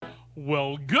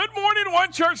Well, good morning,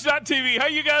 OneChurch.tv. How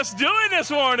you guys doing this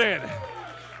morning?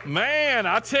 Man,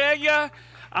 I tell you,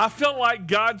 I felt like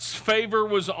God's favor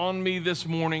was on me this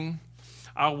morning.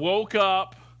 I woke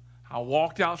up, I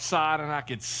walked outside, and I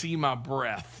could see my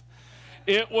breath.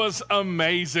 It was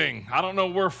amazing. I don't know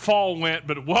where fall went,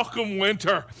 but welcome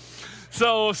winter.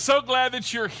 So glad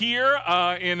that you're here,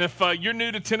 and if you're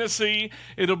new to Tennessee,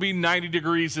 it'll be 90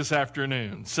 degrees this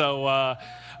afternoon. So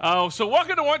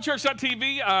welcome to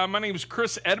OneChurch.tv. My name is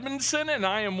Chris Edmondson, and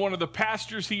I am one of the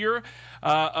pastors here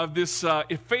of this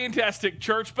fantastic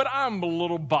church, but I'm a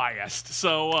little biased.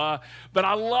 But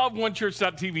I love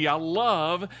OneChurch.tv. I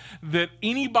love that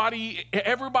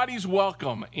everybody's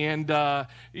welcome, and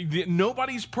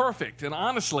nobody's perfect. And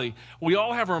honestly, we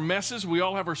all have our messes, we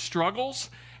all have our struggles.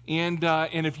 And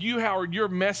if you're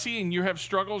messy and you have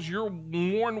struggles, you're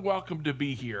more than welcome to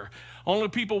be here. Only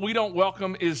people we don't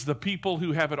welcome is the people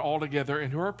who have it all together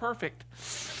and who are perfect.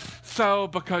 So,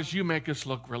 because you make us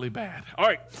look really bad. All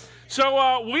right.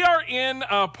 So, we are in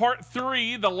part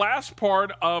 3, the last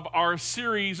part of our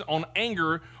series on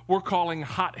anger we're calling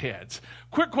Hotheads.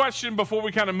 Quick question before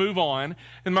we kind of move on.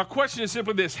 And my question is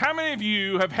simply this. How many of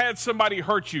you have had somebody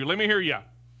hurt you? Let me hear you.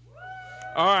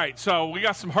 All right, so we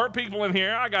got some hurt people in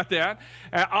here. I got that.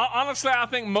 Honestly, I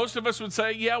think most of us would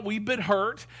say, yeah, we've been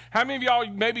hurt. How many of y'all,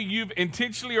 maybe you've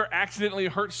intentionally or accidentally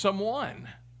hurt someone?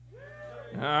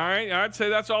 All right, I'd say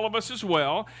that's all of us as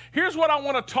well. Here's what I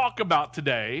want to talk about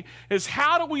today is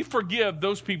how do we forgive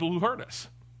those people who hurt us?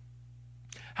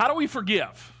 How do we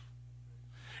forgive?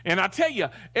 And I tell you,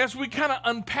 as we kind of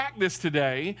unpack this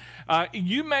today,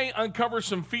 you may uncover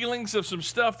some feelings of some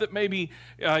stuff that maybe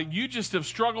you just have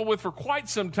struggled with for quite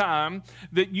some time,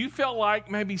 that you felt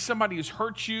like maybe somebody has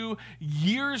hurt you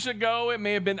years ago. It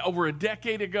may have been over a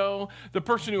decade ago. The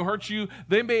person who hurt you,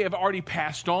 they may have already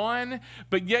passed on,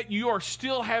 but yet you are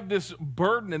still have this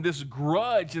burden and this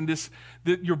grudge and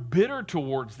that you're bitter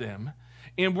towards them.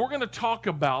 And we're going to talk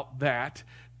about that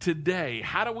today.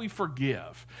 How do we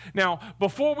forgive? Now,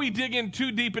 before we dig in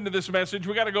too deep into this message,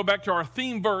 we got to go back to our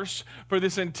theme verse for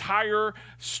this entire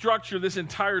structure, this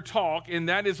entire talk, and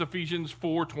that is Ephesians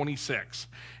 4:26.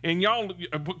 And y'all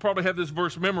probably have this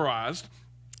verse memorized,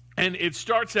 and it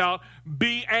starts out,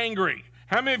 be angry.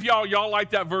 How many of y'all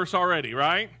like that verse already,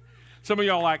 right? Some of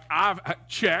y'all like,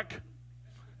 check.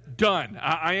 Done.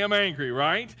 I am angry,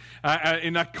 right?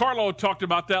 And Carlo talked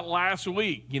about that last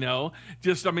week,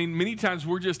 many times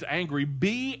we're just angry.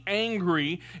 Be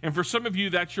angry, and for some of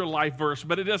you, that's your life verse,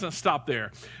 but it doesn't stop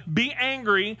there. Be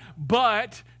angry,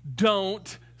 but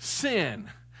don't sin.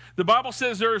 The Bible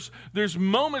says there's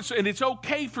moments, and it's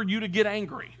okay for you to get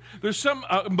angry. There's some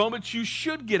moments you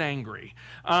should get angry.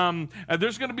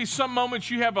 There's going to be some moments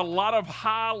you have a lot of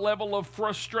high level of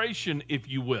frustration, if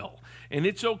you will, and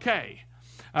it's okay.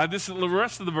 This is the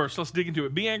rest of the verse. Let's dig into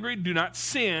it. Be angry, do not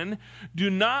sin. Do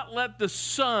not let the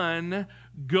sun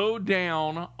go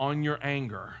down on your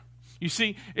anger. You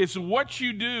see, it's what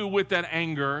you do with that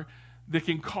anger that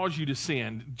can cause you to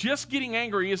sin. Just getting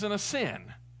angry isn't a sin.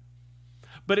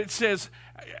 But it says,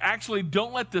 actually,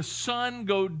 don't let the sun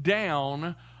go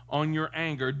down on your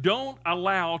anger. Don't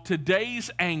allow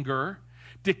today's anger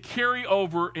to carry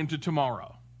over into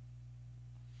tomorrow.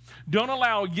 Don't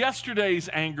allow yesterday's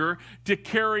anger to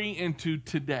carry into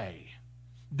today.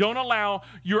 Don't allow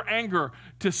your anger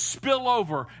to spill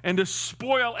over and to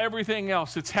spoil everything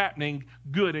else that's happening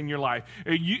good in your life.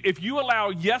 If you allow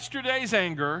yesterday's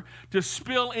anger to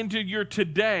spill into your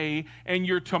today and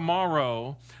your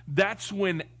tomorrow, that's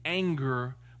when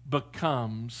anger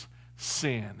becomes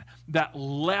sin. That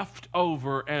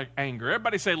leftover anger.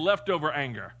 Everybody say leftover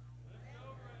anger.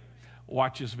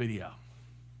 Watch this video.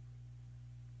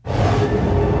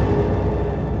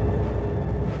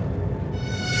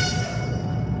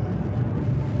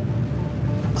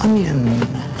 Onion.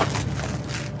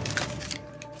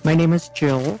 My name is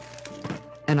Jill,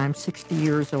 and I'm 60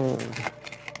 years old.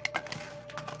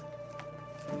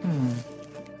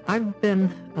 I've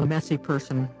been a messy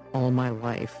person all my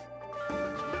life.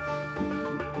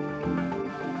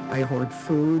 I hoard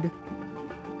food.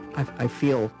 I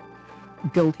feel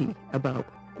guilty about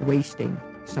wasting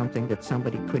something that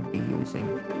somebody could be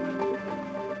using.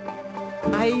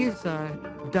 I use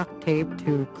duct tape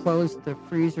to close the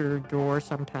freezer door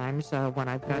sometimes when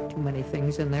I've got too many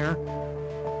things in there.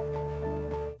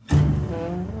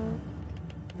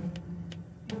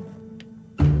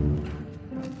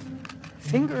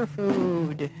 Finger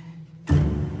food.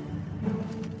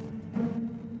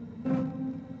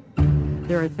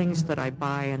 There are things that I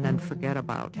buy and then forget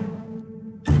about.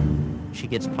 She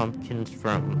gets pumpkins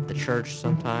from the church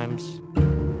sometimes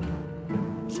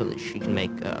so that she can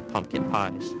make pumpkin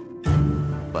pies.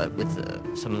 but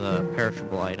with some of the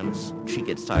perishable items, she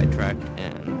gets sidetracked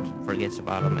and forgets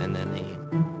about them, and then they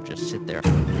just sit there.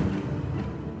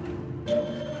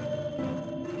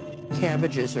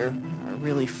 Cabbages are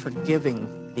really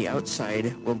forgiving. The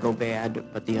outside will go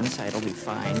bad, but the inside will be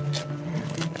fine.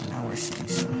 Now we're seeing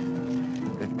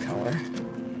some good color.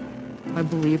 I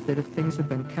believe that if things have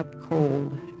been kept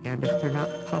cold and if they're not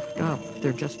puffed up,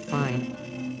 they're just fine.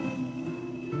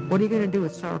 What are you going to do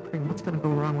with sour cream? What's going to go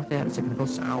wrong with that? Is it going to go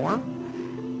sour?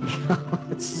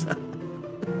 It's...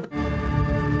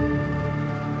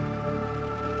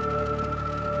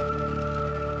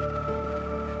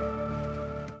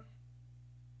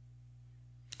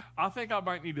 I think I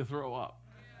might need to throw up.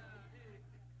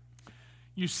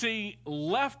 You see,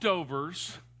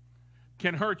 leftovers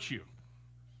can hurt you,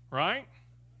 right?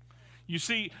 You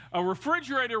see, a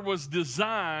refrigerator was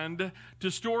designed to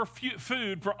store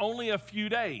food for only a few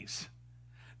days,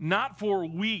 not for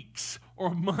weeks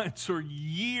or months or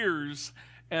years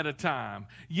at a time.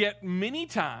 Yet many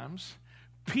times,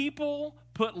 people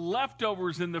put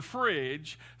leftovers in the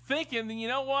fridge thinking, you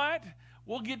know what?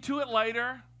 We'll get to it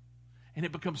later. And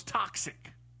it becomes toxic.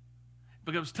 It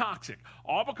becomes toxic.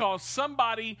 All because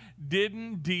somebody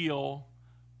didn't deal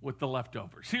with the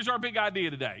leftovers. Here's our big idea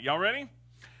today. Y'all ready?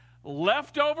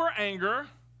 Leftover anger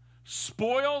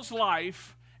spoils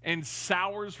life and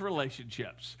sours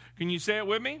relationships. Can you say it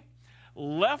with me?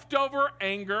 Leftover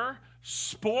anger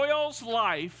spoils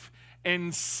life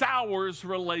and sours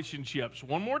relationships.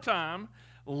 One more time.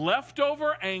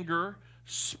 Leftover anger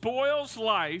spoils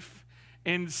life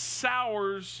and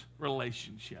sours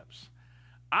relationships.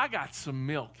 I got some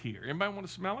milk here. Anybody want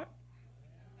to smell it?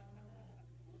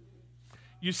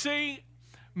 You see,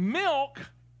 milk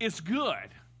is good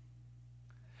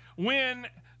when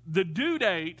the due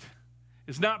date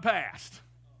is not passed.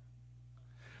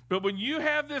 But when you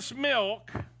have this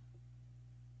milk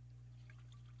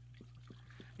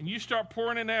and you start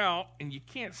pouring it out and you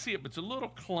can't see it, but it's a little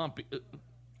clumpy.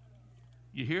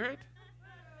 You hear it?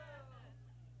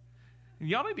 And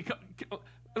y'all need to come,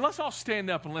 let's all stand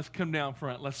up and let's come down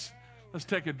front. Let's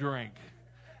take a drink.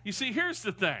 You see, here's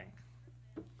the thing.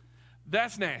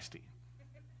 That's nasty.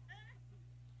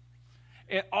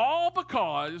 And all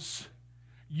because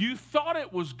you thought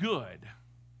it was good,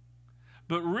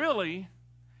 but really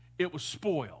it was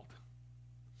spoiled.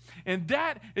 And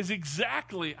that is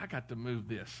exactly, I got to move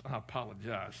this. I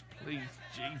apologize. Please,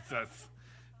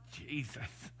 Jesus.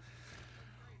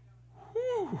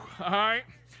 Whew. All right.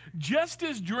 Just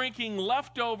as drinking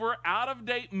leftover,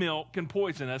 out-of-date milk can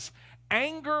poison us,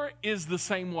 anger is the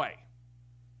same way.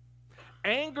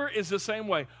 Anger is the same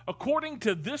way. According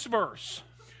to this verse,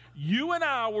 you and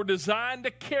I were designed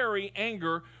to carry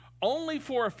anger only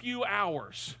for a few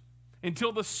hours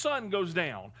until the sun goes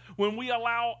down. When we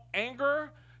allow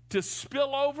anger to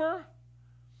spill over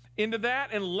into that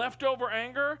and leftover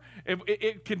anger,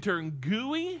 it can turn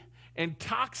gooey and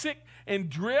toxic and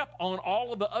drip on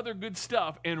all of the other good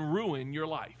stuff and ruin your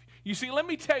life. You see, let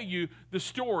me tell you the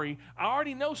story. I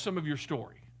already know some of your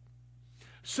story.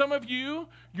 Some of you,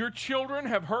 your children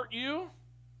have hurt you,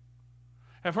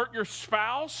 have hurt your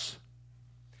spouse,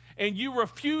 and you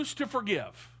refuse to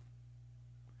forgive.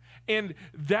 And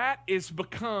that has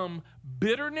become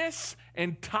bitterness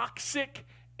and toxic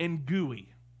and gooey.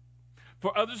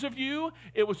 For others of you,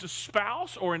 it was a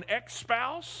spouse or an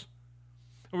ex-spouse.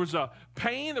 There was a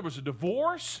pain, there was a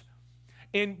divorce,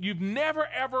 and you've never,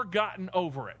 ever gotten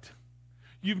over it.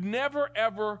 You've never,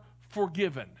 ever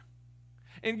forgiven.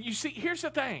 And you see, here's the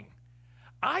thing.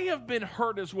 I have been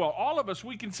hurt as well. All of us,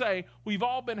 we can say we've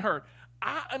all been hurt.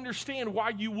 I understand why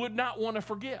you would not want to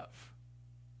forgive.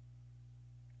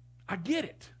 I get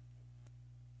it.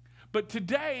 But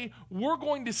today, we're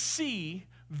going to see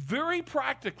very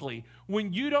practically,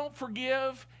 when you don't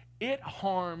forgive, it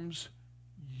harms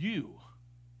you.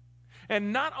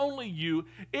 And not only you,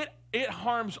 it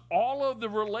harms all of the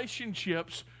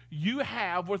relationships you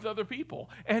have with other people.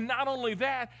 And not only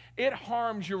that, it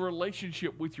harms your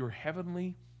relationship with your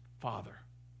heavenly Father.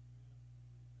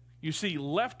 You see,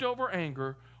 leftover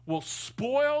anger will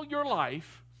spoil your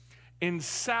life and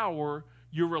sour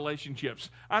your relationships.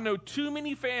 I know too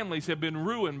many families have been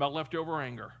ruined by leftover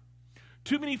anger.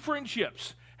 Too many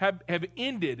friendships have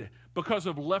ended because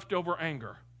of leftover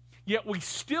anger. Yet we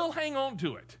still hang on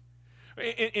to it.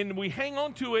 And we hang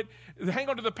on to it, hang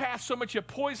on to the past so much it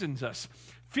poisons us.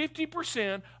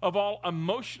 50% of all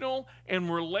emotional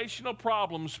and relational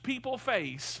problems people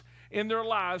face in their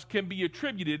lives can be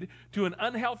attributed to an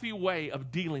unhealthy way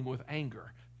of dealing with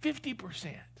anger.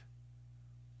 50%.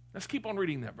 Let's keep on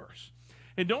reading that verse.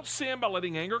 And don't sin by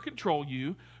letting anger control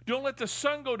you. Don't let the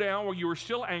sun go down while you are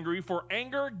still angry, for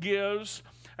anger gives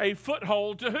a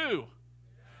foothold to who?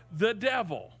 The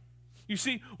devil. You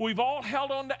see, we've all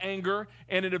held on to anger,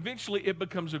 and eventually it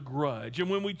becomes a grudge. And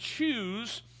when we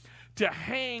choose to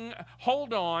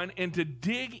hold on, and to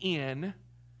dig in,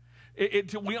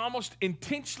 we almost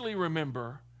intentionally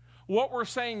remember what we're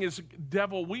saying is,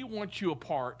 devil, we want you a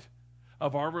part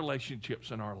of our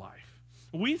relationships in our life.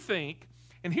 We think,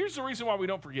 and here's the reason why we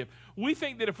don't forgive. We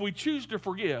think that if we choose to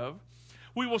forgive,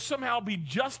 we will somehow be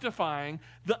justifying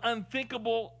the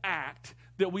unthinkable act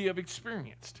that we have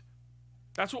experienced.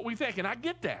 That's what we think, and I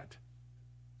get that.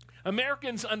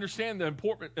 Americans understand the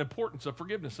importance of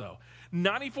forgiveness, though.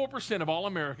 94% of all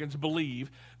Americans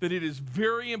believe that it is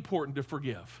very important to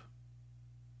forgive.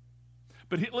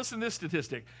 But listen to this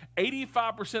statistic.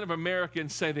 85% of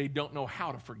Americans say they don't know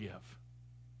how to forgive.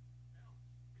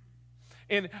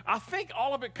 And I think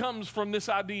all of it comes from this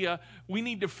idea we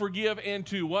need to forgive and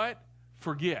to what?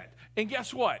 Forget. And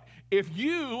guess what? If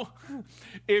you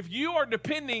are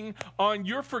depending on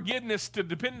your forgiveness to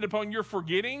depend upon your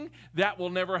forgetting, that will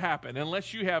never happen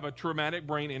unless you have a traumatic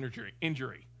brain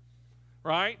injury,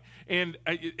 right? And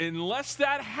unless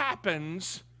that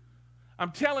happens,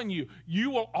 I'm telling you,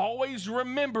 you will always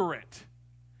remember it.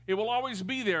 It will always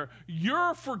be there.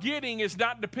 Your forgetting is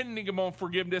not depending upon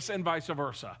forgiveness and vice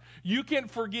versa. You can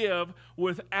forgive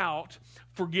without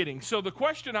forgetting. So the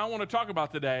question I want to talk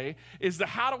about today is the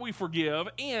how do we forgive,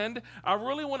 and I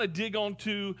really want to dig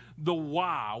onto the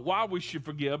why we should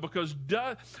forgive, because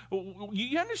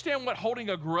you understand what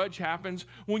holding a grudge happens?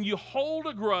 When you hold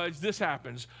a grudge, this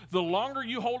happens. The longer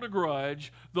you hold a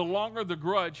grudge, the longer the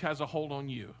grudge has a hold on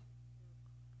you.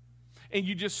 And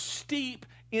you just steep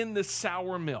in the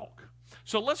sour milk.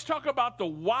 So let's talk about the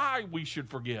why we should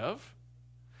forgive.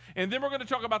 And then we're going to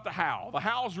talk about the how. The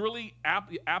how is really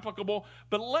applicable,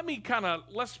 but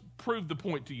let's prove the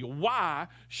point to you. Why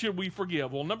should we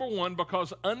forgive? Well, number one,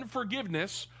 because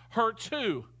unforgiveness hurts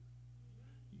who?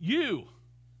 You.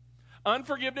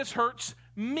 Unforgiveness hurts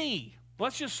me.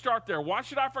 Let's just start there. Why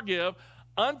should I forgive?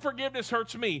 Unforgiveness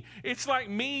hurts me. It's like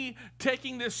me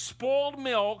taking this spoiled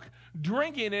milk,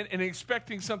 drinking it, and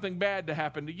expecting something bad to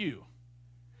happen to you.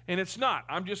 And it's not.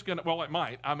 I'm just going to, well, it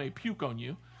might. I may puke on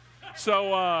you.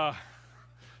 So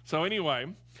anyway,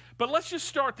 but let's just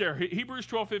start there. Hebrews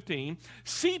 12:15.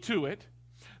 See to it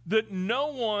that no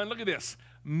one, look at this,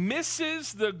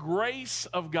 misses the grace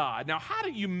of God. Now, how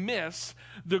do you miss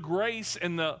the grace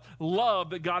and the love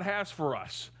that God has for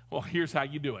us? Well, here's how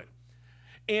you do it.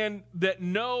 And that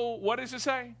what does it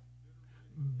say?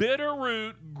 Bitter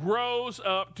root grows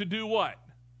up to do what?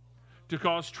 To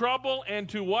cause trouble and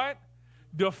to what?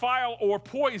 Defile or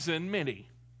poison many.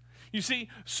 You see,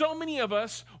 so many of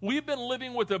us, we've been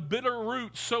living with a bitter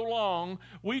root so long,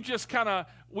 we just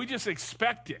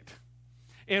expect it.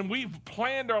 And we've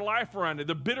planned our life around it.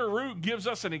 The bitter root gives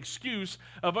us an excuse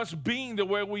of us being the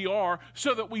way we are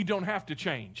so that we don't have to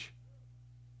change.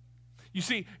 You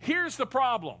see, here's the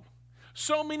problem.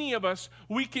 So many of us,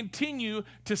 we continue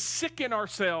to sicken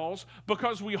ourselves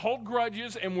because we hold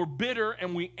grudges and we're bitter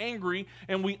and we're angry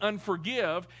and we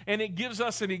unforgive, and it gives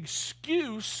us an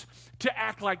excuse to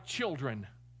act like children.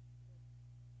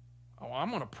 Oh,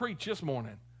 I'm going to preach this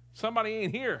morning. Somebody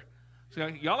ain't here. So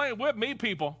y'all ain't with me,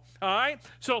 people. All right?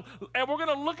 So, and we're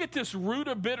going to look at this root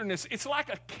of bitterness. It's like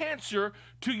a cancer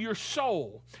to your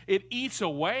soul. It eats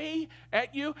away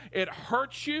at you. It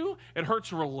hurts you. It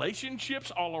hurts relationships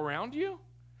all around you.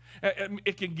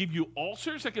 It can give you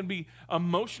ulcers. It can be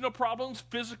emotional problems,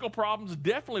 physical problems.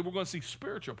 Definitely, we're going to see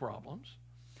spiritual problems.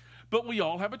 But we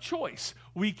all have a choice.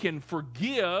 We can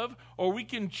forgive or we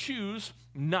can choose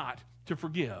not to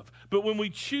forgive. But when we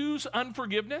choose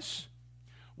unforgiveness,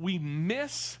 we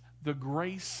miss the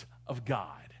grace of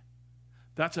God.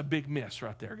 That's a big miss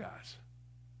right there, guys.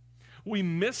 We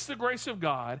miss the grace of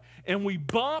God, and we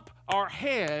bump our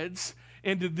heads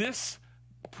into this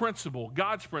principle,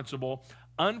 God's principle.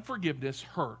 Unforgiveness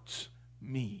hurts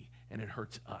me, and it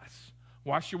hurts us.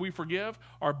 Why should we forgive?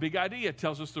 Our big idea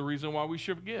tells us the reason why we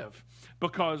should forgive.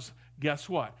 Because guess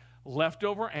what?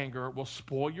 Leftover anger will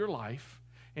spoil your life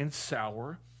and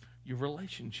sour your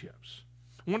relationships.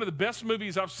 One of the best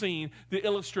movies I've seen that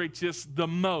illustrates this the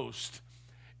most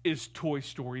is Toy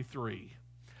Story 3.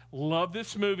 Love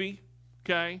this movie,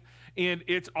 okay? And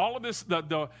it's all of this,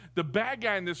 the bad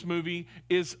guy in this movie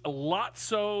is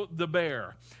Lotso the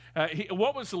bear.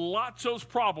 What was Lotso's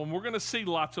problem? We're going to see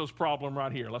Lotso's problem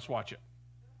right here. Let's watch it.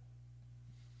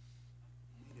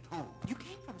 You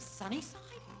came from Sunnyside?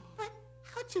 But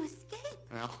how'd you escape?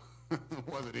 Well, it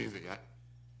wasn't easy.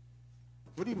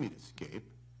 What do you mean, escape?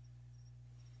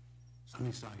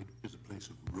 Sunnyside is a place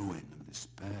of ruin and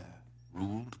despair,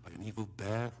 ruled by an evil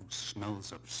bear who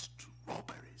smells of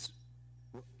strawberries.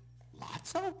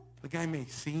 Lotso? The guy may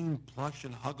seem plush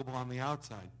and huggable on the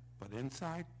outside, but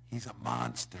inside, he's a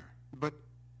monster. But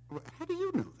how do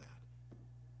you know that?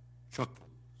 Chuck knows.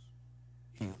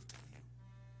 He'll tell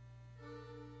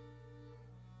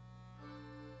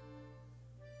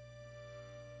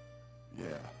you.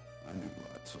 Yeah, I knew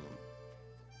Lotso.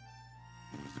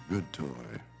 He was a good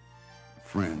toy, a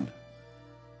friend.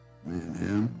 Me and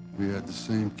him, we had the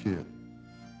same kid,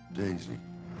 Daisy.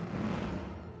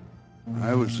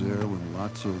 I was there when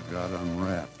Lotso got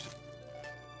unwrapped.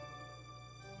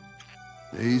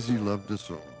 Daisy loved us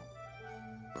all,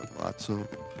 but Lotso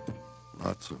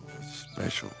was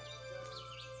special.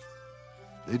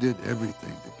 They did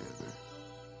everything together.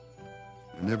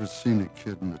 I've never seen a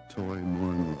kid and a toy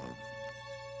more in love.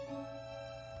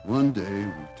 One day,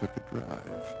 we took a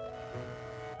drive,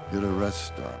 hit a rest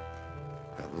stop,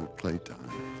 had a little playtime.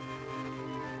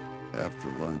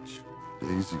 After lunch,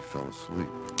 Daisy fell asleep.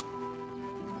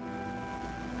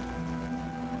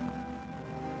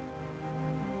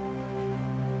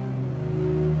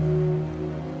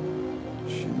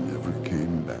 She never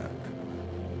came back.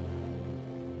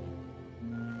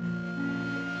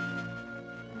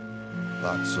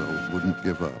 Lotso wouldn't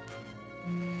give up.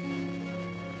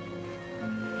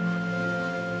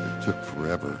 It took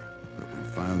forever, but we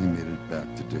finally made it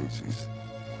back to Daisy's.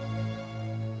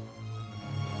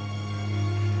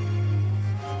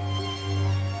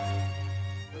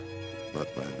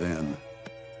 But by then,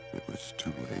 it was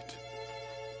too late.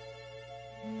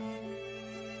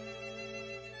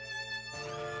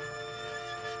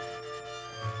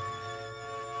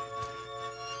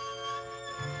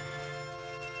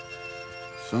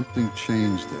 Something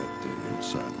changed that day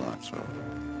inside Lotso.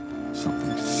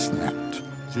 Something snapped.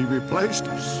 She replaced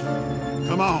us.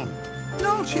 Come on.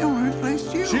 No, she only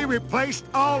replaced you. She replaced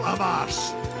all of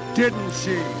us, didn't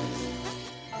she?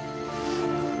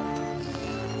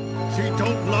 She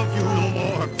don't love you no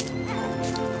more.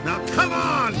 Now come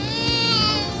on!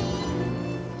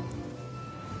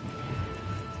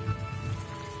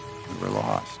 We were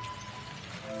lost.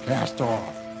 Cast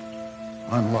off.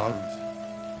 Unloved.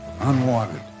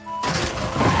 Unwanted.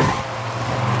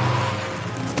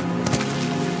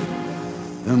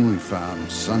 Then we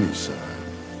found Sunnyside.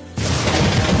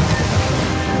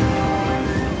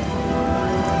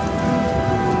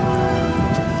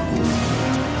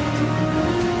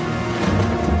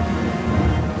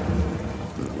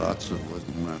 But Lotso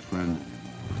wasn't my friend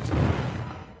anymore.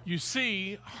 You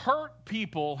see, hurt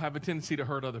people have a tendency to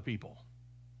hurt other people.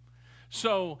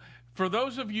 So, for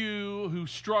those of you who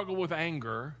struggle with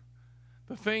anger,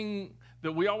 the thing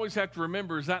that we always have to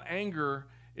remember is that anger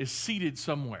is seated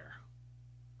somewhere.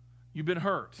 You've been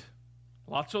hurt.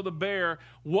 Lotso the bear,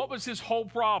 what was his whole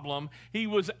problem? He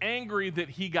was angry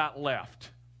that he got left.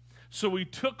 So he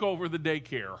took over the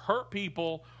daycare. Hurt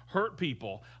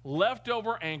people.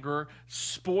 Leftover anger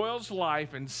spoils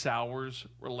life and sours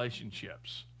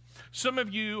relationships. Some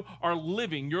of you are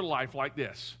living your life like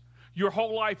this. Your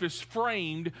whole life is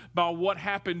framed by what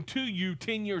happened to you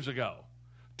 10 years ago,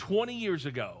 20 years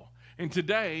ago. And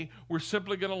today, we're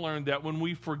simply going to learn that when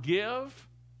we forgive,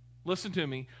 listen to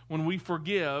me, when we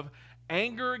forgive,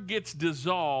 anger gets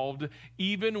dissolved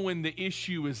even when the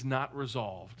issue is not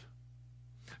resolved.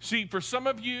 See, for some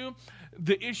of you,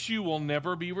 the issue will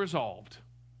never be resolved.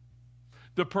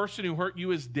 The person who hurt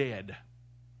you is dead.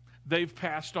 They've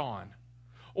passed on.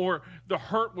 Or the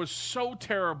hurt was so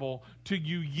terrible to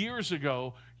you years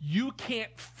ago, you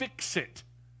can't fix it.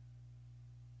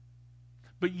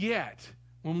 But yet,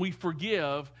 when we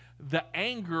forgive, the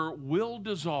anger will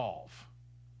dissolve.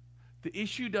 The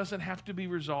issue doesn't have to be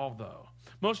resolved, though.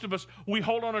 Most of us, we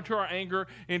hold on to our anger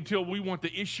until we want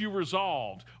the issue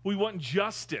resolved. We want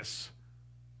justice.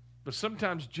 But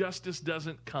sometimes justice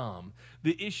doesn't come.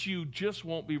 The issue just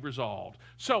won't be resolved.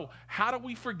 So, how do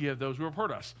we forgive those who have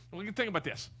hurt us? Well, you can think about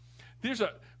this. There's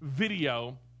a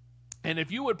video, and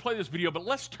if you would play this video, but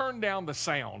let's turn down the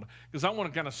sound, because I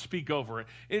want to kind of speak over it.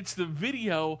 It's the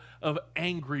video of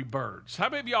Angry Birds. How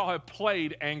many of y'all have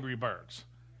played Angry Birds?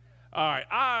 All right,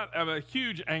 I am a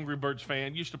huge Angry Birds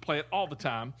fan. Used to play it all the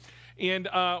time. And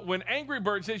when Angry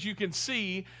Birds, as you can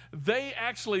see, they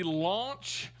actually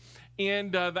launch,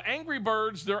 and the Angry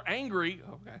Birds, they're angry.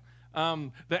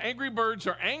 Okay. The Angry Birds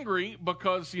are angry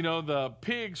because, the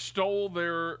pigs stole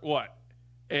their, what?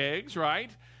 Eggs,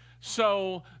 right?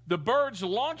 So the birds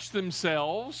launch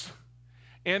themselves,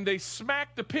 and they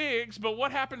smack the pigs, but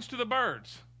what happens to the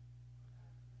birds?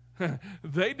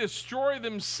 They destroy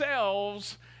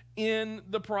themselves in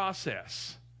the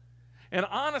process. And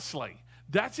honestly,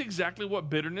 that's exactly what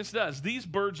bitterness does. These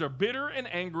birds are bitter and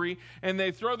angry, and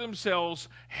they throw themselves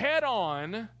head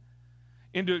on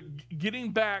into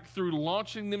getting back through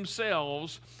launching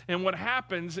themselves, and what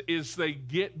happens is they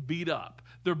get beat up.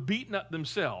 They're beating up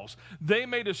themselves. They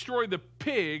may destroy the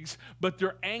pigs, but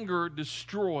their anger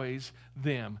destroys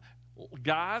them.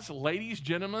 Guys, ladies,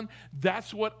 gentlemen,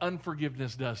 that's what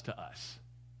unforgiveness does to us.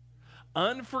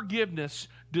 Unforgiveness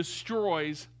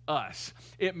destroys us.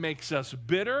 It makes us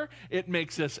bitter, it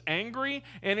makes us angry,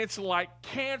 and it's like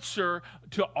cancer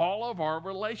to all of our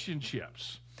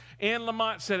relationships. Anne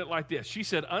Lamott said it like this. She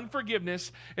said,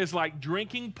 unforgiveness is like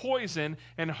drinking poison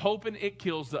and hoping it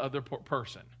kills the other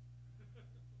person.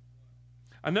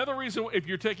 Another reason, if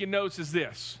you're taking notes, is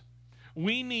this.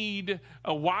 We need,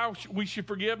 why we should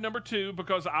forgive, number 2,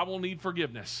 because I will need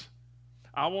forgiveness.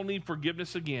 I will need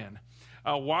forgiveness again.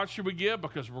 Why should we give?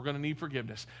 Because we're going to need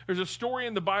forgiveness. There's a story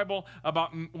in the Bible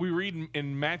about, we read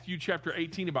in Matthew chapter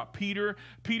 18 about Peter.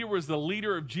 Peter was the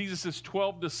leader of Jesus'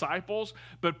 12 disciples,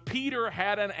 but Peter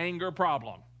had an anger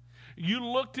problem. You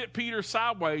looked at Peter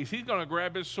sideways, he's going to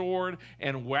grab his sword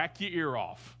and whack your ear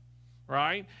off,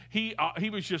 right? He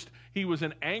was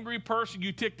an angry person.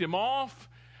 You ticked him off.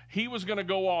 He was going to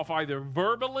go off either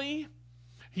verbally.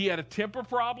 He had a temper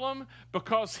problem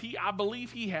because I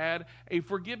believe he had a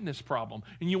forgiveness problem.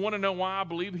 And you want to know why I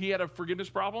believe he had a forgiveness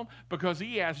problem? Because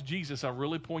he asked Jesus a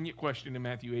really poignant question in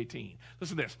Matthew 18.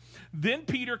 Listen to this. Then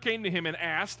Peter came to him and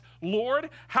asked, Lord,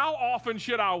 how often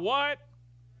should I what?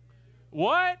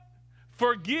 What?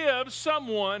 Forgive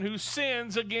someone who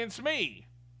sins against me.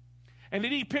 And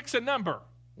then he picks a number.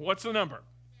 What's the number?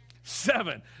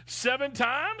 7. 7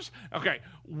 times? Okay,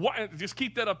 just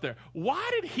keep that up there. Why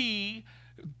did he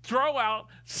throw out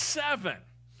 7?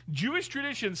 Jewish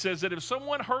tradition says that if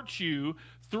someone hurts you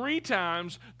 3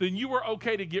 times, then you are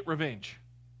okay to get revenge.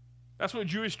 That's what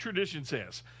Jewish tradition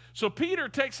says. So Peter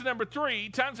takes the number 3,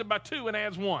 times it by 2, and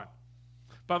adds 1.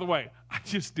 By the way, I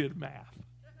just did math.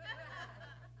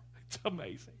 It's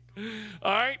amazing.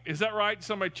 All right, is that right?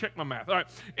 Somebody check my math. All right,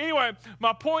 anyway,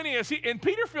 my point is, and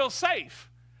Peter feels safe.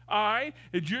 All right,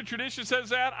 if Jewish tradition says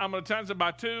that, I'm going to times it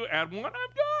by 2, add 1, I'm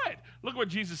good. Look what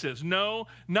Jesus says. No,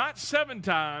 not 7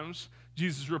 times,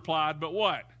 Jesus replied, but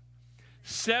what?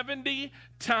 70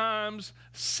 times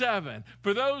 7.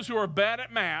 For those who are bad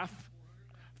at math,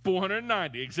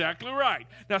 490, exactly right.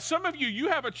 Now, some of you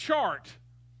have a chart.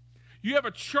 You have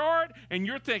a chart, and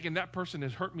you're thinking, that person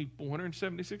has hurt me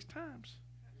 476 times.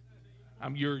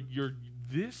 You're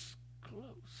this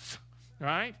close,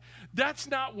 right? That's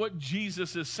not what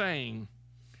Jesus is saying.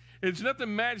 It's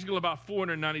nothing magical about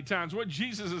 490 times. What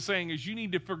Jesus is saying is you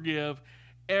need to forgive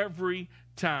every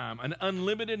time, an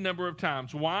unlimited number of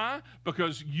times. Why?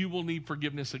 Because you will need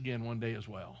forgiveness again one day as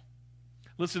well.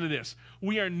 Listen to this.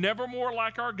 We are never more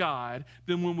like our God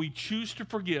than when we choose to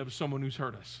forgive someone who's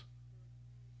hurt us.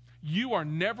 You are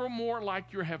never more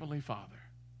like your Heavenly Father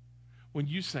when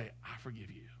you say, I forgive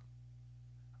you.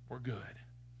 We're good.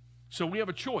 So we have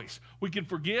a choice. We can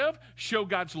forgive, show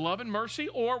God's love and mercy,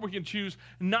 or we can choose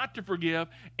not to forgive,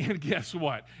 and guess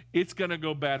what? It's going to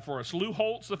go bad for us. Lou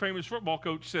Holtz, the famous football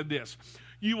coach, said this,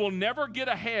 you will never get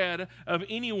ahead of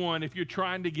anyone if you're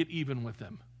trying to get even with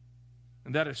them.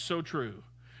 And that is so true.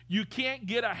 You can't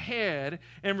get ahead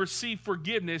and receive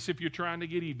forgiveness if you're trying to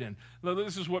get even. Now,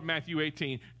 this is what Matthew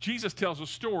 18, Jesus tells a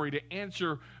story to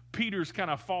answer Peter's kind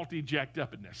of faulty jacked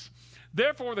upness.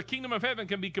 Therefore, the kingdom of heaven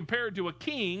can be compared to a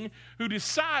king who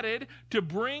decided to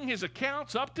bring his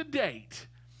accounts up to date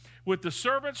with the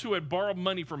servants who had borrowed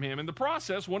money from him. In the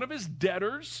process, one of his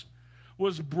debtors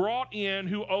was brought in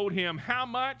who owed him how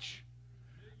much?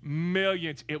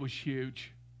 Millions. It was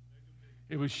huge.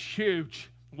 It was huge.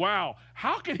 Wow.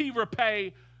 How could he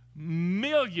repay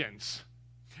millions?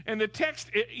 And the text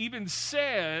even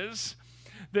says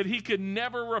that he could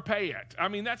never repay it. I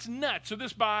mean, that's nuts. So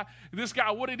this guy,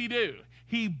 what did he do?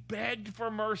 He begged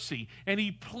for mercy, and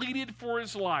he pleaded for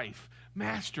his life.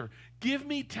 Master, give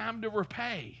me time to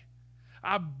repay.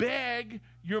 I beg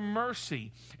your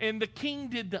mercy. And the king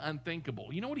did the unthinkable.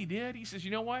 You know what he did? He says,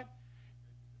 you know what?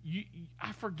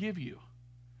 I forgive you.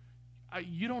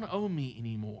 You don't owe me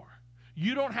anymore.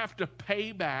 You don't have to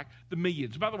pay back the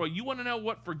millions. By the way, you want to know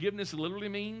what forgiveness literally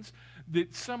means?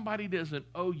 That somebody doesn't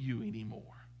owe you anymore.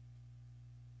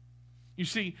 You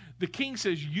see, the king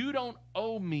says, you don't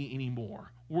owe me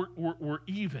anymore. We're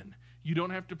even. You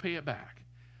don't have to pay it back.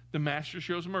 The master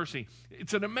shows mercy.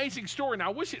 It's an amazing story. Now,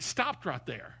 I wish it stopped right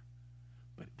there,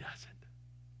 but it doesn't.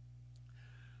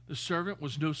 The servant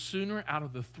was no sooner out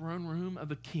of the throne room of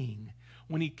the king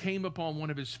when he came upon one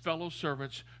of his fellow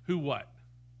servants who what?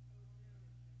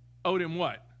 Owed him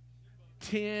what?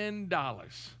 $10.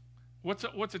 What's a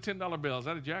 $10 bill? Is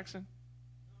that a Jackson?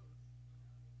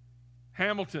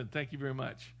 Hamilton, thank you very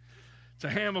much. So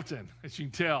Hamilton, as you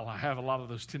can tell, I have a lot of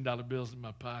those $10 bills in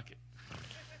my pocket.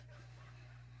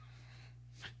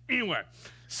 Anyway,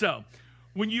 so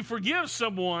when you forgive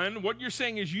someone, what you're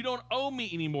saying is you don't owe me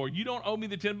anymore. You don't owe me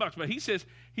the $10. But he says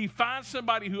he finds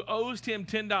somebody who owes him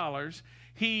 $10.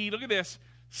 He, look at this,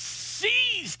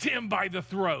 seized him by the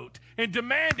throat and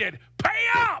demanded, pay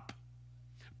up!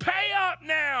 Pay up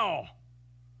now!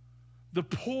 The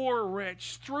poor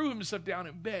wretch threw himself down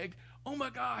and begged, oh my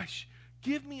gosh,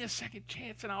 give me a second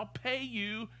chance and I'll pay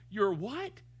you your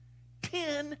what?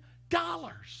 $10.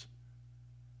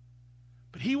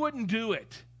 But he wouldn't do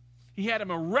it. He had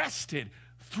him arrested,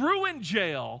 threw in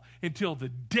jail until the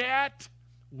debt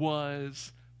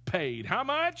was paid. How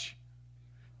much?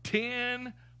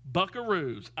 10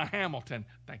 buckaroos. A Hamilton.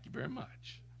 Thank you very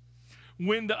much.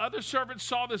 When the other servants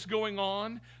saw this going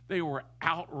on, they were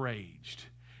outraged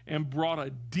and brought a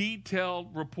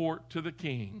detailed report to the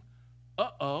king.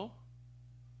 Uh-oh.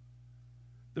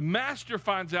 The master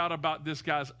finds out about this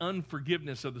guy's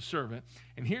unforgiveness of the servant,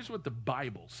 and here's what the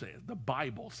Bible says. The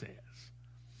Bible says,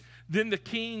 then the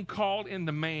king called in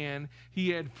the man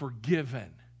he had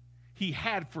forgiven. He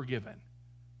had forgiven.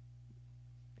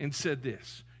 And said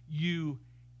this, you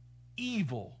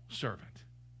evil servant,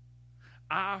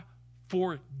 I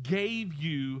forgave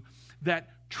you that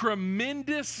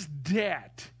tremendous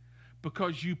debt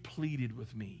because you pleaded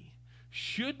with me.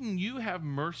 Shouldn't you have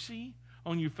mercy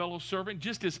on your fellow servant,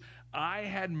 just as I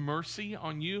had mercy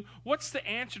on you? What's the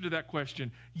answer to that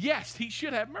question? Yes, he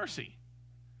should have mercy,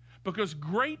 because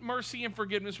great mercy and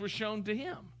forgiveness was shown to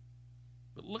him.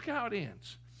 But look how it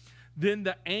ends. Then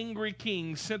the angry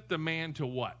king sent the man to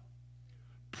what?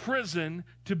 Prison,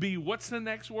 to be, what's the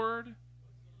next word?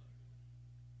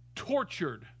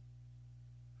 Tortured.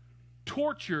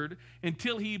 Tortured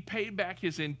until he paid back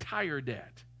his entire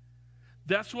debt.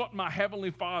 That's what my heavenly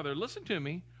Father, listen to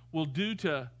me, will do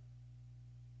to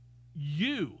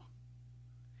you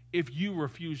if you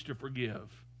refuse to forgive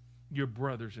your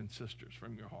brothers and sisters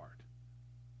from your heart.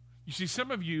 You see,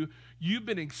 some of you, you've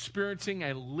been experiencing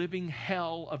a living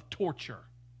hell of torture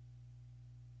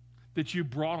that you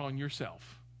brought on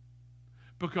yourself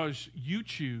because you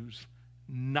choose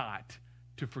not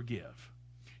to forgive.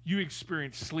 You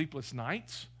experience sleepless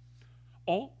nights,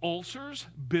 ulcers,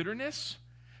 bitterness,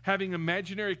 having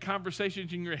imaginary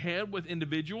conversations in your head with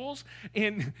individuals,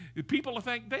 and people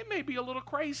think they may be a little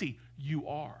crazy. You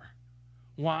are.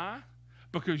 Why?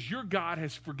 Because your God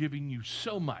has forgiven you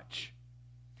so much.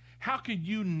 How could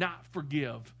you not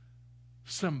forgive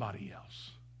somebody else?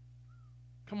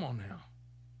 Come on now.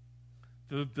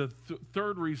 The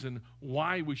third reason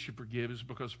why we should forgive is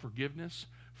because forgiveness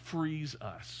frees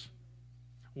us.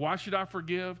 Why should I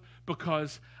forgive?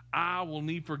 Because I will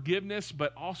need forgiveness,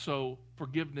 but also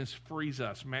forgiveness frees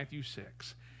us. Matthew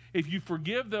 6. If you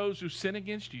forgive those who sin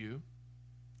against you,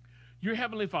 your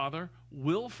heavenly Father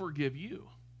will forgive you.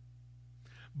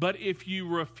 But if you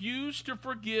refuse to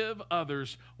forgive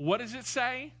others, what does it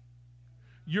say?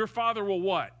 Your Father will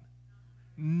what?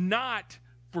 Not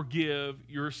forgive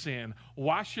your sin.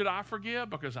 Why should I forgive?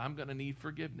 Because I'm going to need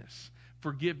forgiveness.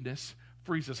 Forgiveness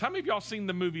frees us. How many of y'all seen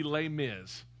the movie Les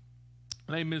Mis?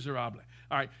 Les Miserables.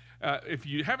 All right. If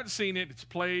you haven't seen it, it's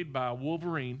played by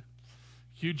Wolverine,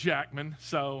 Hugh Jackman.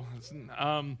 So,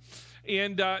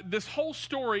 this whole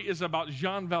story is about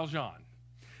Jean Valjean.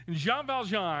 And Jean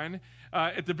Valjean,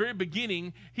 at the very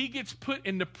beginning, he gets put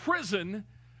into prison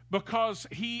because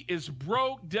he is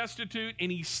broke, destitute,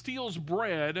 and he steals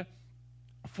bread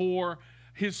for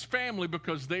his family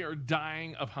because they are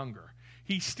dying of hunger.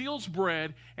 He steals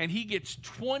bread, and he gets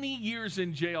 20 years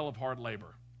in jail of hard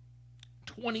labor.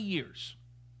 20 years.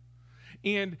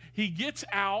 And he gets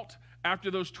out after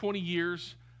those 20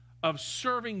 years of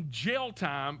serving jail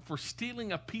time for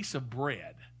stealing a piece of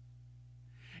bread.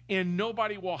 And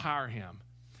nobody will hire him.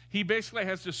 He basically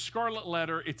has this scarlet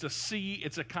letter. It's a C.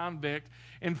 It's a convict.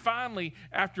 And finally,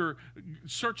 after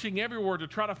searching everywhere to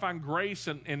try to find grace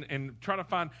and try to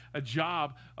find a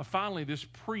job, finally this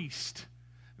priest,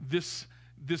 this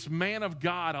man of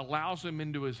God allows him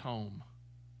into his home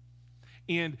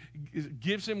and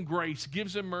gives him grace,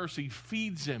 gives him mercy,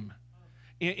 feeds him,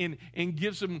 and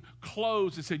gives him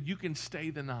clothes and said, you can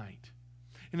stay the night.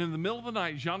 And in the middle of the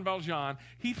night, Jean Valjean,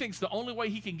 he thinks the only way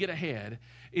he can get ahead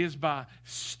is by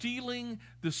stealing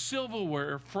the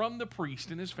silverware from the priest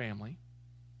and his family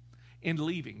and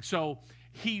leaving. So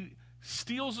he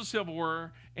steals the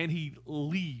silverware and he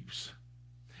leaves.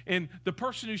 And the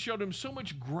person who showed him so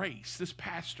much grace, this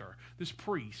pastor, this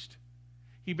priest,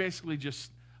 he basically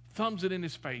just thumbs it in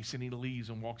his face and he leaves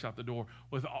and walks out the door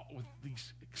with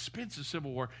these expensive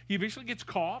silverware. He eventually gets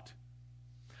caught.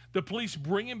 The police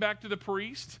bring him back to the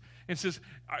priest and says,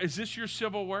 is this your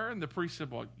silverware? And the priest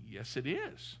said, well, yes, it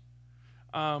is.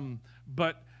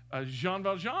 But Jean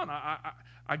Valjean,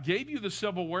 I gave you the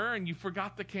silverware and you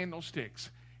forgot the candlesticks.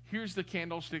 Here's the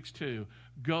candlesticks too.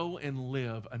 Go and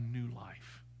live a new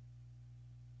life.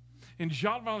 And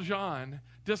Jean Valjean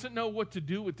doesn't know what to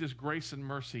do with this grace and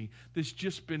mercy that's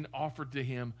just been offered to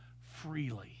him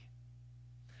freely.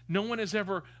 No one has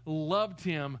ever loved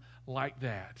him like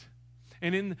that.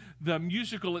 And in the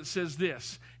musical, it says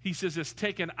this. He says this,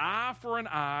 take an eye for an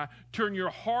eye, turn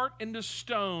your heart into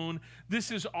stone.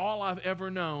 This is all I've ever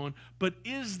known. But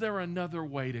is there another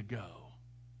way to go?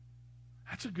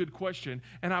 That's a good question,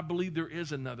 and I believe there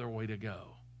is another way to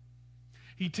go.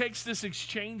 He takes this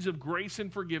exchange of grace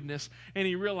and forgiveness, and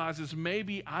he realizes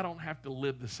maybe I don't have to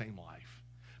live the same life.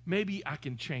 Maybe I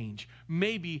can change.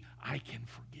 Maybe I can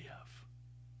forgive.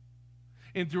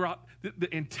 And throughout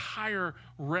the entire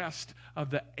rest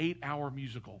of the 8-hour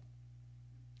musical,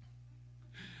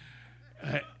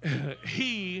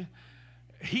 he's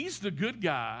the good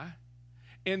guy,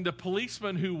 and the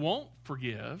policeman who won't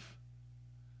forgive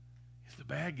is the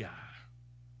bad guy,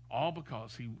 all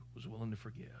because he was willing to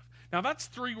forgive. Now, that's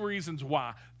 3 reasons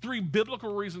why, 3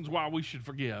 biblical reasons why we should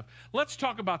forgive. Let's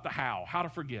talk about the how to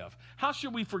forgive. How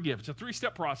should we forgive? It's a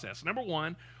 3-step process. Number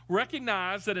 1,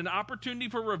 recognize that an opportunity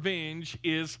for revenge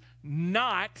is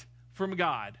not from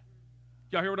God.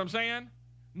 Y'all hear what I'm saying?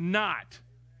 Not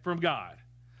from God.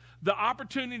 The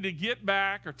opportunity to get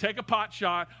back or take a pot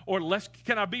shot, or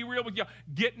can I be real with y'all,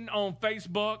 getting on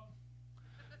Facebook.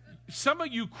 Some of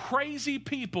you crazy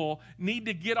people need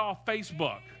to get off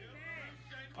Facebook.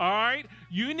 All right?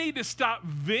 You need to stop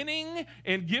venting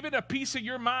and give it a piece of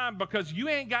your mind because you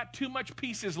ain't got too much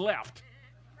pieces left.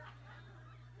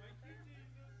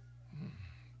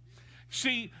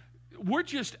 See, we're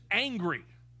just angry.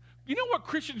 You know what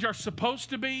Christians are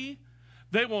supposed to be?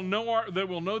 They will know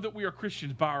that we are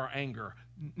Christians by our anger.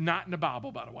 Not in the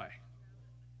Bible, by the way.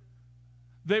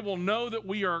 They will know that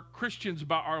we are Christians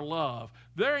by our love.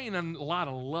 There ain't a lot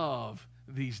of love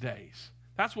these days.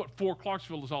 That's what For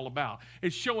Clarksville is all about.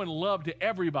 It's showing love to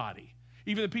everybody,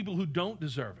 even the people who don't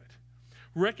deserve it.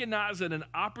 Recognize that an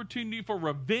opportunity for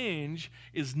revenge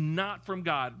is not from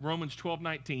God. Romans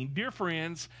 12:19. Dear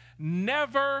friends,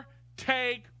 never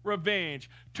take revenge.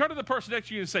 Turn to the person next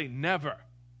to you and say, never.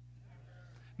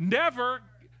 Never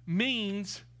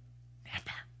means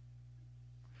never.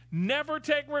 Never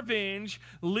take revenge.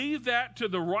 Leave that to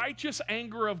the righteous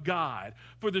anger of God.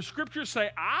 For the scriptures say,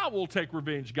 I will take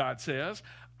revenge, God says.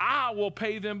 I will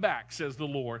pay them back, says the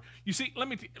Lord. You see, let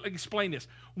me explain this.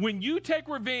 When you take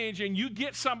revenge and you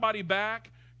get somebody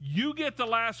back, you get the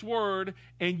last word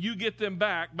and you get them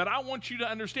back. But I want you to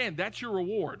understand, that's your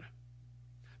reward.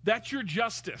 That's your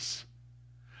justice.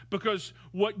 Because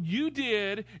what you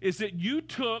did is that you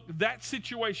took that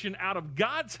situation out of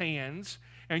God's hands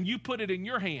and you put it in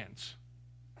your hands.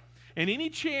 And any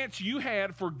chance you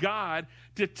had for God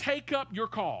to take up your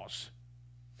cause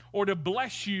or to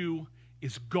bless you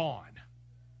is gone.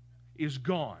 Is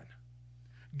gone.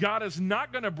 God is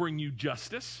not going to bring you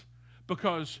justice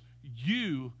because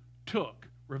you took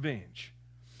revenge.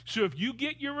 So if you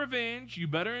get your revenge, you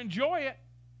better enjoy it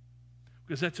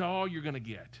because that's all you're going to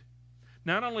get.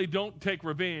 Not only don't take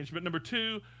revenge, but number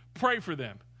 2, pray for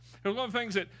them. And one of the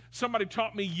things that somebody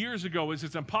taught me years ago is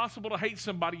it's impossible to hate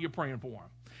somebody you're praying for them.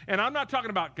 And I'm not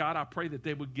talking about, God, I pray that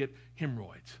they would get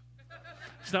hemorrhoids.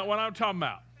 It's not what I'm talking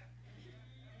about.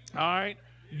 All right?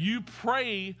 You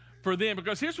pray for them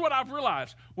because here's what I've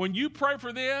realized. When you pray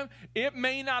for them, it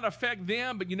may not affect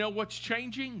them, but you know what's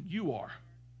changing? You are.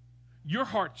 Your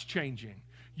heart's changing.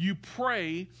 You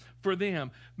pray for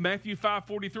them. Matthew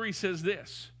 5:43 says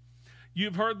this.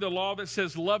 You've heard the law that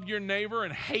says love your neighbor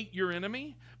and hate your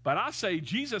enemy. But I say,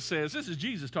 Jesus says, this is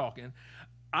Jesus talking,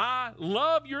 I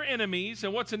love your enemies.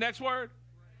 And what's the next word?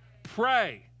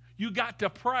 Pray. You got to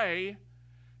pray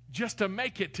just to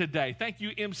make it today. Thank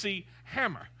you, MC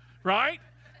Hammer. Right?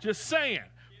 Just saying.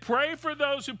 Pray for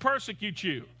those who persecute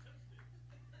you.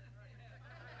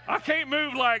 I can't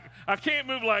move like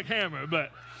Hammer,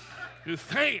 but just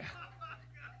saying.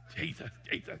 Jesus.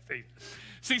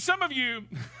 See, some of you...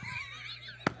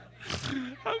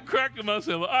 I'm cracking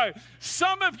myself. All right.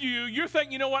 Some of you, you're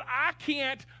thinking, you know what? I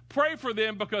can't pray for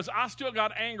them because I still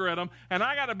got anger at them and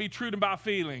I got to be true to my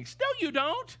feelings. No, you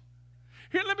don't.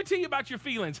 Here, let me tell you about your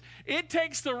feelings. It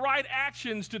takes the right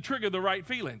actions to trigger the right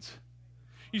feelings.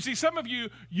 You see, some of you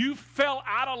fell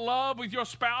out of love with your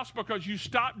spouse because you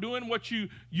stopped doing what you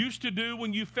used to do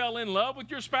when you fell in love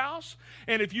with your spouse.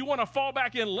 And if you want to fall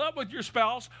back in love with your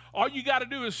spouse, all you got to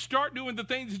do is start doing the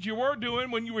things that you were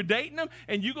doing when you were dating them,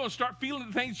 and you're going to start feeling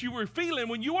the things you were feeling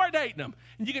when you were dating them.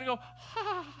 And you're going to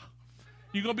go,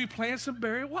 You're going to be playing some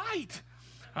Barry White.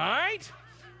 All right?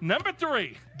 Number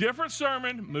 3, different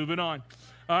sermon, moving on.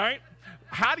 All right?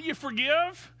 How do you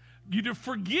forgive? You to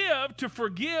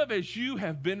forgive as you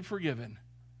have been forgiven.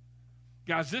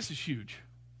 Guys, this is huge.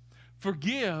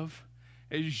 Forgive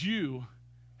as you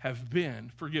have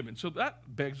been forgiven. So that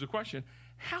begs the question,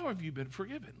 how have you been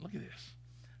forgiven? Look at this.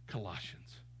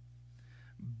 Colossians.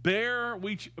 Bear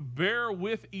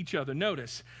with each other.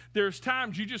 Notice, there's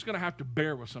times you're just going to have to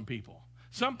bear with some people.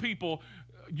 Some people,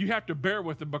 you have to bear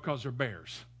with them because they're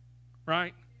bears,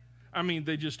 right? I mean,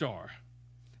 they just are.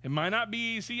 It might not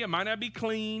be easy. It might not be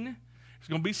clean. There's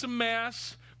going to be some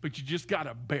mess, but you just got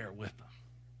to bear with them.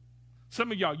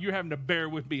 Some of y'all, you're having to bear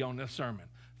with me on this sermon.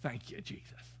 Thank you, Jesus.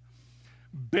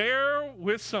 Bear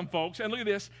with some folks, and look at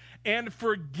this, and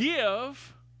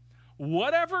forgive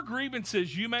whatever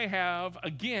grievances you may have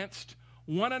against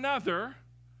one another.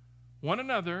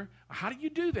 How do you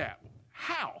do that?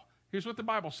 How? Here's what the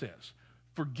Bible says.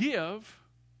 Forgive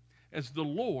as the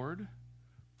Lord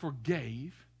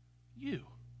forgave you.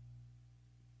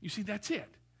 You see, that's it.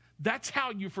 That's how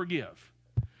you forgive.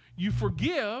 You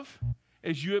forgive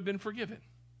as you have been forgiven.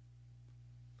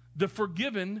 The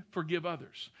forgiven forgive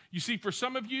others. You see, for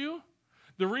some of you,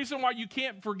 the reason why you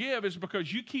can't forgive is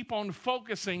because you keep on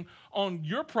focusing on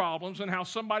your problems and how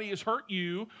somebody has hurt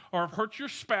you or hurt your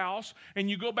spouse,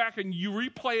 and you go back and you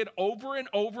replay it over and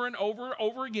over and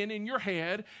over again in your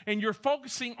head, and you're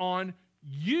focusing on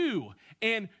you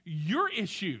and your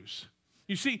issues.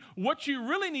 You see, what you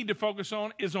really need to focus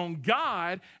on is on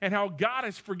God and how God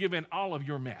has forgiven all of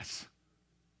your mess.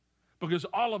 Because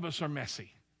all of us are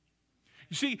messy.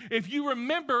 You see, if you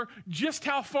remember just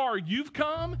how far you've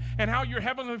come and how your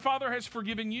Heavenly Father has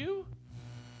forgiven you,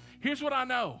 here's what I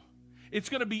know. It's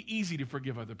going to be easy to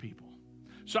forgive other people.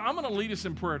 So I'm going to lead us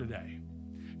in prayer today.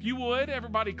 If you would,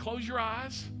 everybody close your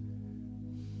eyes.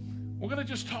 We're going to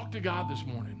just talk to God this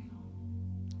morning.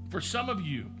 For some of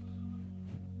you,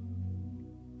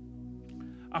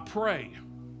 I pray,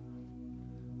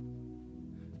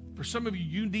 for some of you,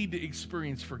 you need to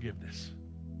experience forgiveness.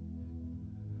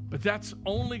 But that's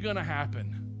only going to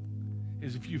happen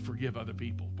is if you forgive other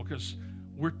people, because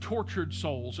we're tortured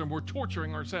souls and we're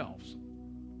torturing ourselves.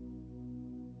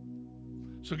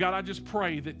 So God, I just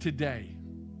pray that today,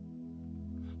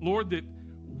 Lord, that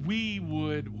we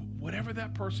would, whatever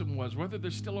that person was, whether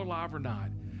they're still alive or not,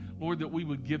 Lord, that we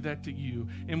would give that to you.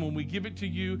 And when we give it to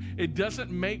you, it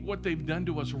doesn't make what they've done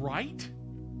to us right.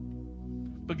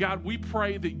 But God, we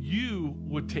pray that you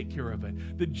would take care of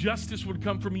it. That justice would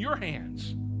come from your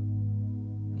hands.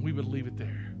 And we would leave it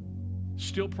there.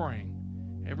 Still praying,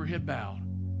 every head bowed.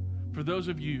 For those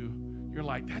of you, you're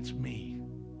like, that's me.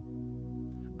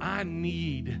 I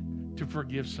need to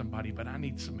forgive somebody, but I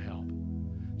need some help.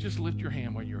 Just lift your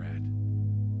hand where you're at.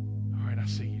 All right, I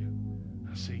see you.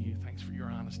 I see you. Thanks for your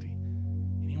honesty.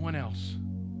 Anyone else?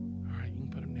 All right, you can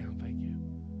put them down. Thank you.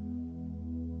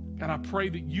 God, I pray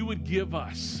that you would give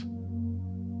us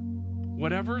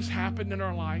whatever's happened in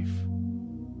our life.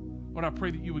 Lord, I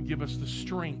pray that you would give us the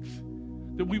strength,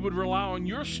 that we would rely on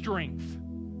your strength,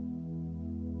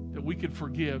 that we could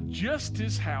forgive just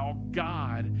as how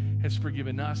God has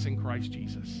forgiven us in Christ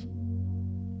Jesus.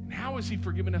 And how has he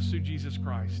forgiven us through Jesus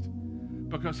Christ?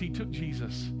 Because he took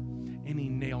Jesus and he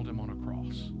nailed him on a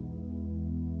cross.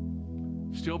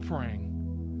 Still praying.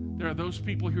 There are those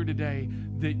people here today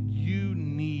that you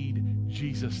need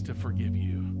Jesus to forgive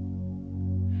you.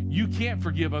 You can't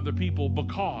forgive other people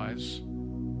because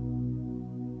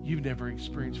you've never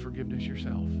experienced forgiveness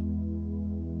yourself.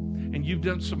 And you've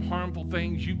done some harmful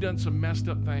things. You've done some messed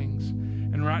up things.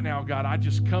 And right now, God, I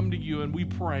just come to you and we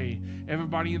pray,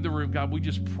 everybody in the room, God, we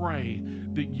just pray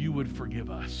that you would forgive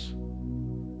us.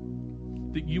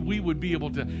 That we would be able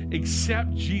to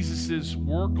accept Jesus'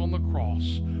 work on the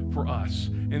cross for us,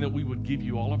 and that we would give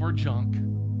you all of our junk,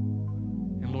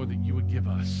 and Lord, that you would give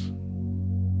us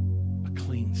a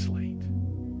clean slate.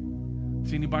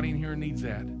 Is anybody in here who needs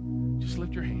that? Just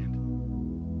lift your hand.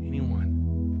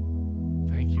 Anyone?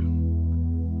 Thank you.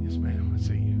 Yes, ma'am, I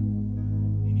see you.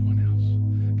 Anyone else?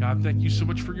 God, thank you so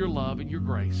much for your love and your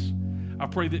grace. I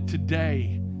pray that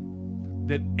today,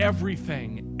 that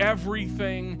everything, everybody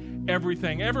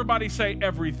say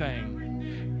everything,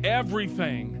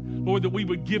 Lord, that we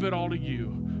would give it all to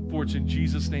you, for it's in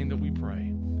Jesus' name that we pray.